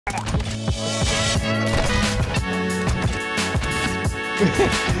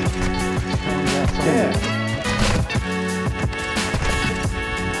Yeah.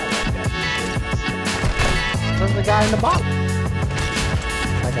 There's the guy in the bottom.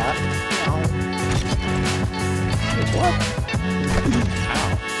 I got it. It's what? Ow.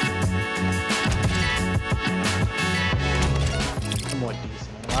 Somewhat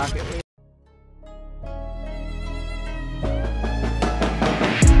decent. Rocket League.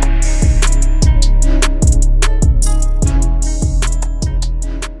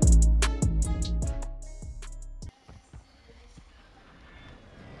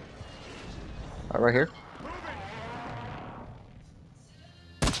 Right here.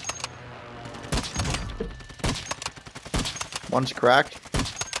 One's cracked.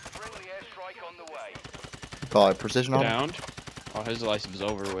 Call it precision on. Downed. Oh, his license is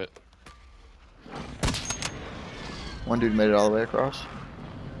over with. One dude made it all the way across.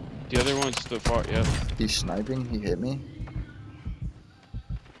 The other one's still far. Yep. He's sniping. He hit me.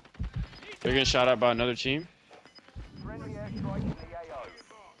 They're getting shot at by another team.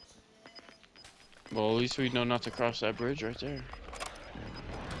 Well, at least we know not to cross that bridge right there.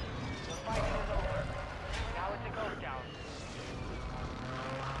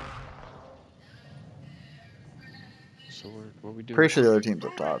 So what we doing? Pretty sure the other team's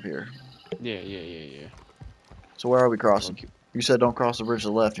up top here. Yeah. So where are we crossing? You said don't cross the bridge to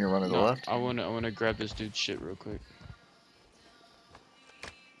the left and you're running to the left? I wanna grab this dude's shit real quick.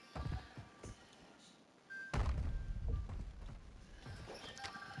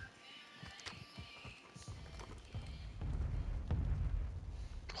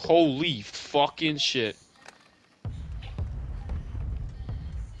 Holy fucking shit.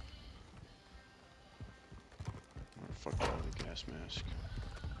 Where the fuck got the gas mask?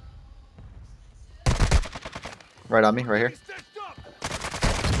 Right on me, right here.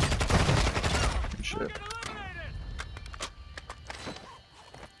 Shit.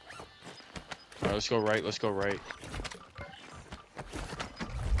 Alright, let's go right, let's go right.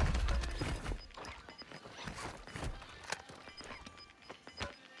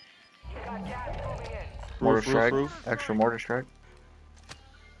 Mortar strike. Roof. Extra mortar strike.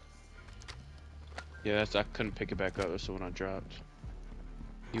 Yeah, I couldn't pick it back up, that's the one I dropped.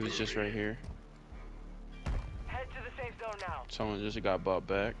 He was just right here. Head to the safe zone now. Someone just got bought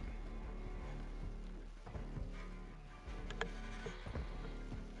back.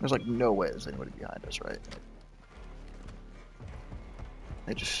 There's like no way there's anybody behind us, right?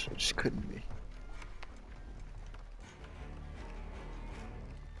 It just couldn't be.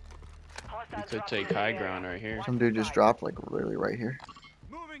 We could take high ground right here. Some dude just dropped like literally right here.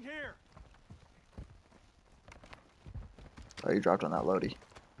 Moving here. Oh, you dropped on that loadie.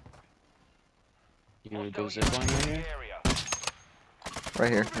 You gonna go zipline right here?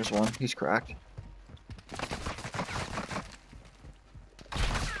 Right here, there's one. He's cracked.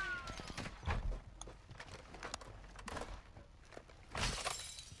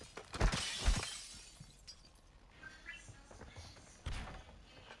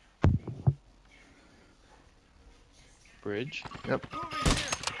 Bridge. Yep.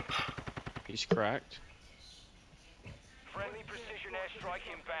 He's cracked. Friendly precision airstrike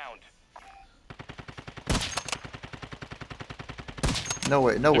inbound. No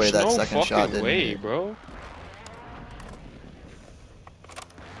way, no way There's that no second shot fucking didn't way, hit. bro.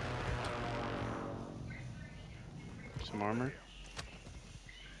 Some armor.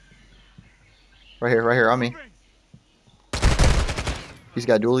 Right here, on me. He's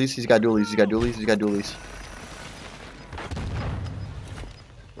got dualies, he's got dualies, he's got dualies, he's got dualies.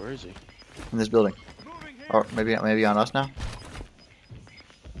 Where is he? In this building. Or maybe on us now.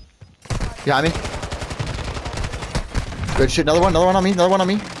 Behind me. Good shit, another one on me,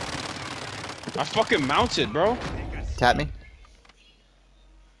 I fucking mounted, bro. Tap me.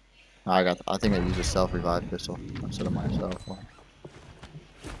 Oh, I think I used a self-revive pistol instead of myself.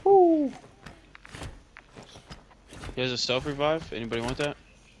 Woo. He has a self-revive. Anybody want that?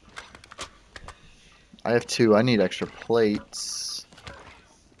 I have two. I need extra plates.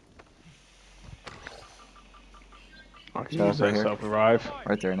 Self-revive.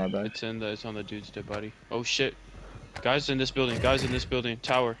 Right there in that bag. It's on the dude's dead body. Oh shit. Guys in this building.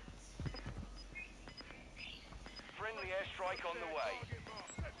 Tower. Friendly airstrike on the way.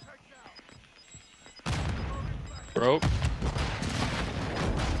 Broke.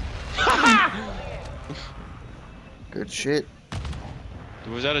 Good shit.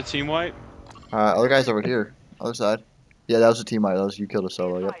 Was that a team wipe? Other guy's over here. Other side. Yeah, that was a team wipe. That was you killed a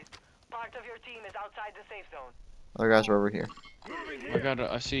solo. Yep. Part of your team is outside the safe zone. Other guys are over here.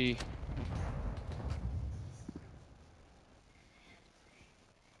 I see.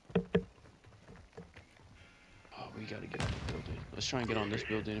 Let's try and get on this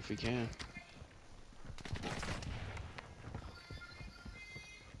building if we can.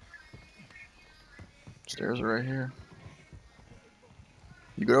 Stairs are right here.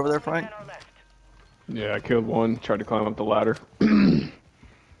 You good over there, Frank? Men are left. Yeah, I killed one. Tried to climb up the ladder.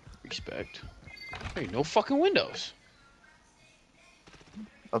 Respect. Hey, no fucking windows.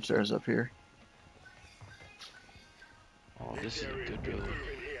 Upstairs, up here. Oh, this is a good building.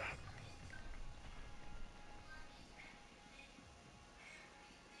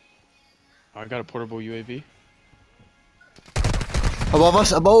 I got a portable UAV. Above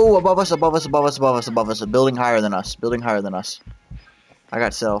us, above us, above us, above us, above us, above us. A building higher than us. Building higher than us. I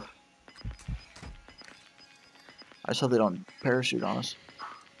got self. I just hope they don't parachute on us.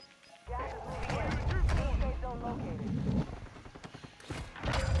 Safe zone located.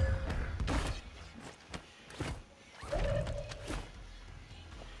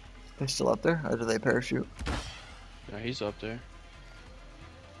 They still up there? Or do they parachute? Yeah, he's up there.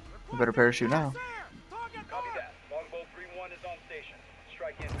 We better parachute now. Copy that. Longbow 3-1 is on station.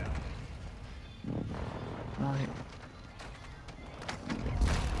 Strike inbound. Alright.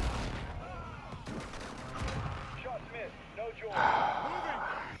 Shot missed. No joy.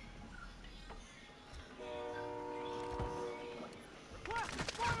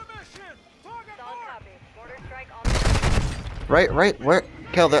 Right, where?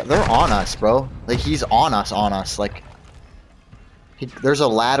 Kel, they're on us, bro. Like, he's on us. Like, there's a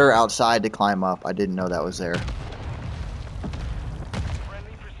ladder outside to climb up. I didn't know that was there. Friendly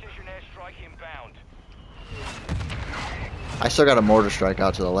precision airstrike inbound. I still got a mortar strike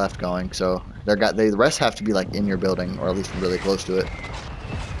out to the left going, so the rest have to be like in your building or at least really close to it.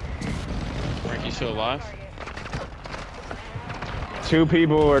 Frankie's still alive? 2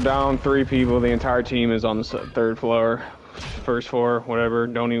 people are down, 3 people. The entire team is on the 3rd floor, 1st floor, whatever.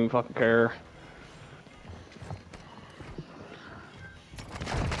 Don't even fucking care.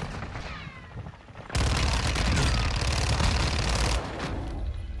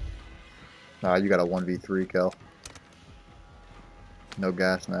 Nah, you got a 1v3, Kel. No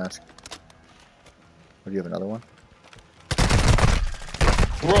gas mask. Or do you have another one?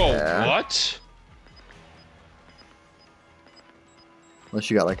 Bro, Yeah. what? Unless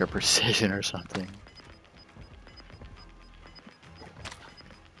you got like a precision or something.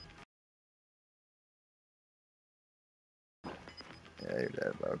 Yeah, you're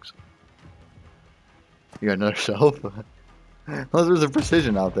dead, folks. You got another shelf? Unless there's a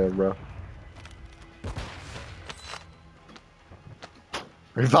precision out there, bro.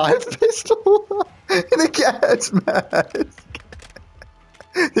 Revive pistol and a gas mask.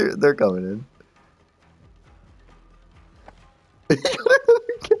 They're coming in.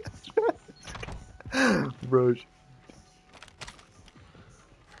 Bro,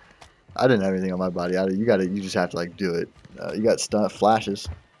 I didn't have anything on my body. You just have to like do it. You got stuff, flashes.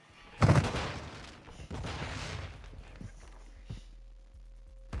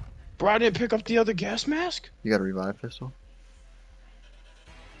 Bro, I didn't pick up the other gas mask? You got a revive pistol.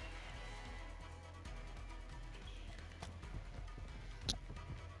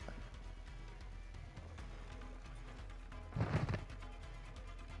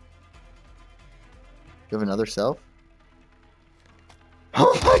 You have another self?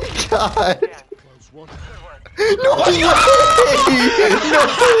 Oh my god! No way! No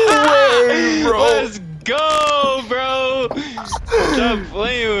way, bro! Let's go, bro! Stop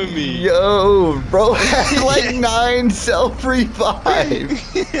playing with me. Yo, bro had like 9 self revive.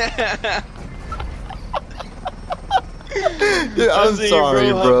 Dude, I'm seen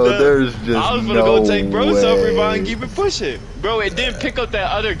sorry, bro, bro. hopped up. There's just I was gonna no go take bro way. self revive and keep it pushing. Bro, it didn't pick up that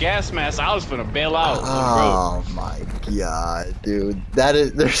other gas mask. I was gonna bail out. Oh my god, dude.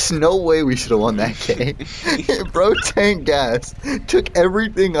 There's no way we should have won that game. Bro tanked gas, took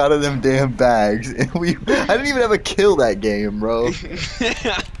everything out of them damn bags, and I didn't even have a kill that game, bro. Bro.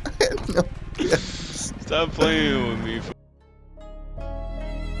 No, yes. Stop playing with me.